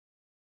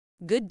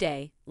Good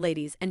day,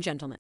 ladies and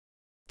gentlemen.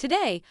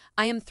 Today,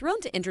 I am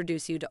thrilled to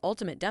introduce you to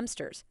Ultimate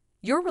Dumpsters,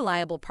 your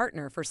reliable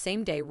partner for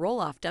same-day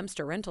roll-off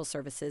dumpster rental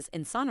services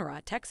in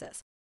Sonora,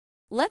 Texas.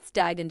 Let's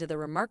dive into the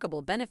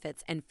remarkable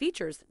benefits and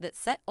features that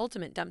set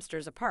Ultimate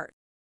Dumpsters apart.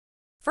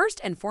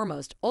 First and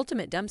foremost,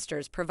 Ultimate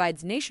Dumpsters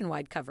provides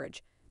nationwide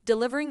coverage,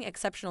 delivering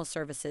exceptional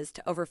services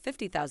to over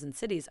 50,000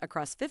 cities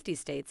across 50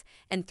 states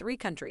and 3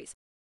 countries.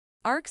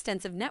 Our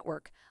extensive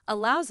network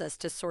allows us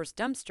to source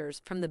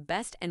dumpsters from the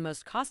best and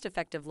most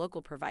cost-effective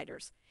local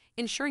providers,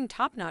 ensuring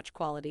top-notch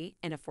quality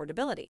and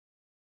affordability.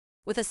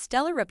 With a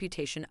stellar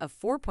reputation of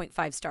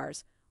 4.5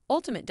 stars,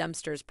 Ultimate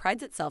Dumpsters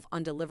prides itself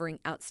on delivering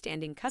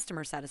outstanding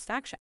customer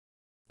satisfaction.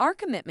 Our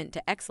commitment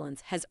to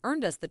excellence has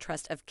earned us the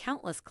trust of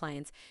countless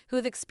clients who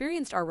have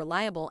experienced our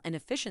reliable and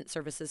efficient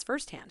services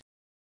firsthand.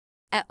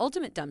 At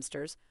Ultimate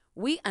Dumpsters,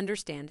 we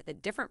understand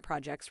that different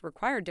projects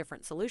require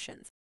different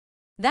solutions.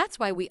 That's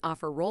why we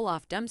offer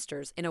roll-off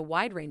dumpsters in a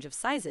wide range of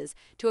sizes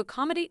to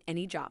accommodate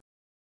any job.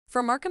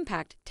 From our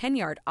compact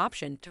 10-yard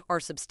option to our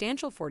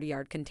substantial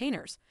 40-yard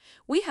containers,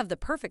 we have the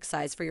perfect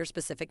size for your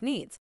specific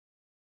needs.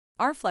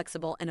 Our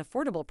flexible and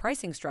affordable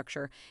pricing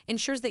structure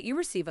ensures that you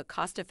receive a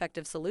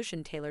cost-effective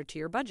solution tailored to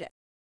your budget.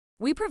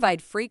 We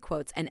provide free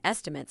quotes and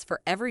estimates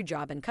for every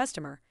job and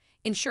customer,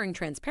 ensuring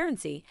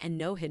transparency and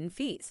no hidden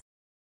fees.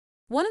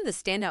 One of the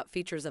standout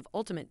features of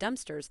Ultimate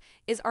Dumpsters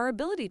is our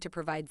ability to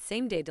provide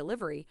same-day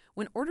delivery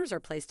when orders are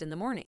placed in the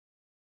morning.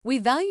 We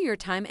value your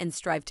time and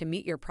strive to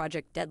meet your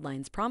project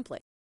deadlines promptly.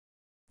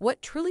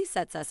 What truly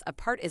sets us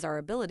apart is our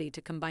ability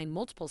to combine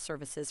multiple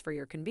services for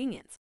your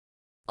convenience.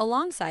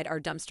 Alongside our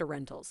dumpster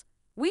rentals,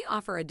 we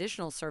offer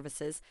additional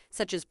services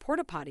such as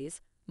porta potties,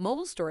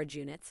 mobile storage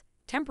units,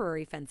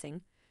 temporary fencing,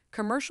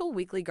 commercial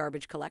weekly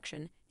garbage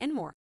collection, and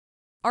more.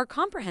 Our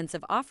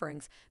comprehensive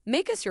offerings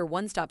make us your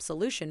one-stop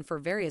solution for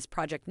various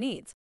project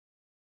needs.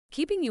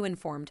 Keeping you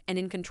informed and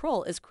in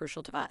control is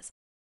crucial to us.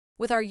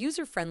 With our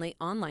user-friendly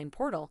online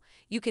portal,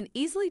 you can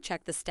easily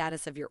check the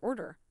status of your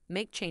order,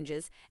 make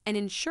changes, and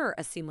ensure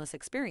a seamless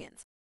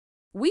experience.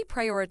 We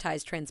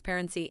prioritize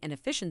transparency and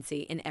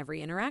efficiency in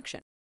every interaction.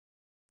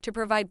 To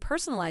provide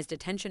personalized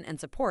attention and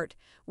support,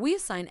 we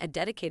assign a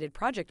dedicated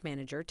project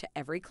manager to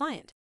every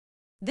client.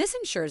 This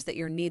ensures that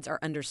your needs are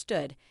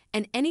understood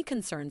and any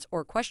concerns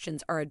or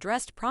questions are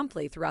addressed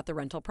promptly throughout the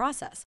rental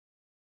process.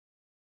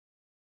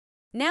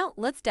 Now,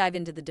 let's dive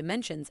into the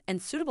dimensions and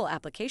suitable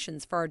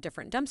applications for our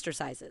different dumpster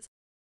sizes.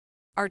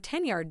 Our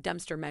 10-yard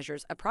dumpster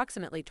measures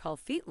approximately 12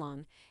 feet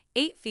long,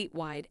 8 feet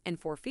wide, and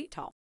 4 feet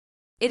tall.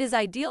 It is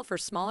ideal for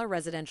smaller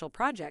residential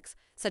projects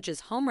such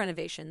as home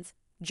renovations,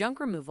 junk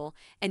removal,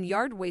 and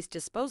yard waste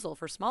disposal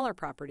for smaller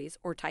properties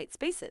or tight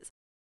spaces.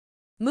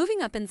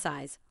 Moving up in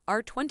size,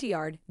 our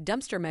 20-yard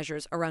dumpster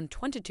measures around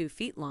 22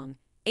 feet long,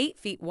 8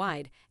 feet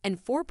wide, and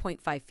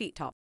 4.5 feet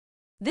tall.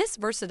 This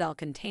versatile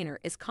container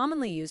is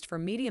commonly used for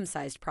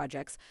medium-sized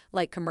projects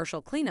like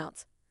commercial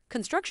cleanouts,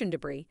 construction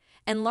debris,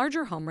 and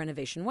larger home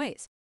renovation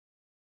waste.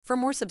 For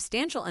more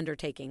substantial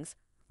undertakings,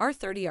 our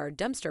 30-yard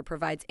dumpster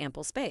provides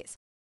ample space.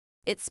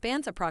 It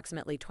spans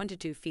approximately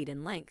 22 feet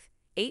in length,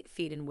 8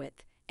 feet in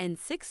width, and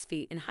 6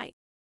 feet in height.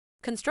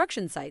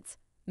 Construction sites,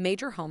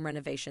 major home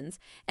renovations,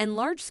 and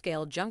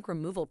large-scale junk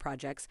removal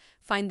projects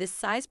find this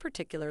size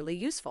particularly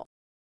useful.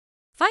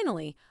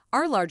 Finally,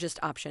 our largest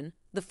option,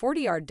 the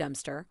 40-yard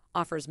dumpster,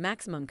 offers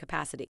maximum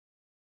capacity.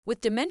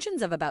 With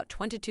dimensions of about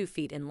 22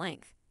 feet in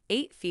length,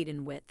 8 feet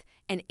in width,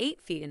 and 8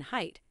 feet in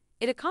height,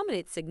 it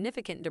accommodates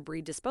significant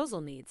debris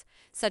disposal needs,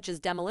 such as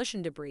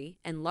demolition debris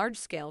and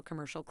large-scale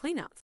commercial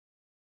cleanouts.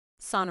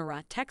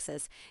 Sonora,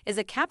 Texas, is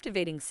a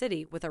captivating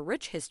city with a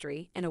rich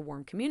history and a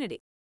warm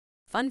community.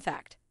 Fun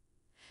fact: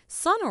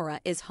 Sonora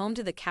is home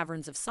to the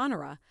Caverns of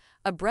Sonora,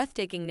 a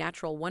breathtaking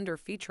natural wonder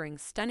featuring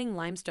stunning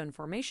limestone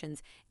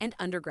formations and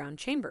underground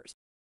chambers.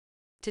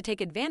 To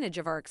take advantage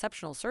of our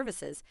exceptional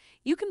services,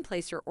 you can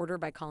place your order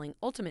by calling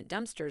Ultimate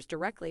Dumpsters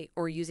directly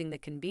or using the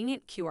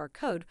convenient QR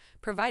code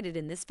provided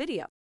in this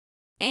video.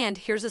 And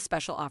here's a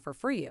special offer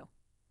for you.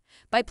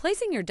 By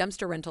placing your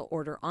dumpster rental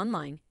order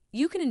online,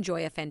 you can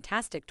enjoy a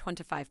fantastic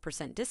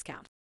 25%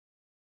 discount.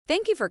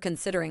 Thank you for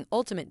considering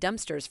Ultimate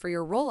Dumpsters for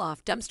your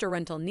roll-off dumpster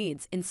rental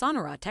needs in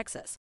Sonora,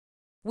 Texas.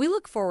 We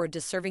look forward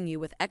to serving you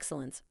with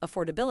excellence,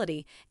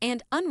 affordability,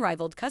 and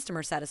unrivaled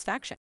customer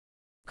satisfaction.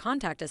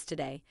 Contact us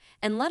today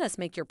and let us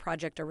make your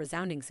project a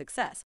resounding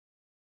success.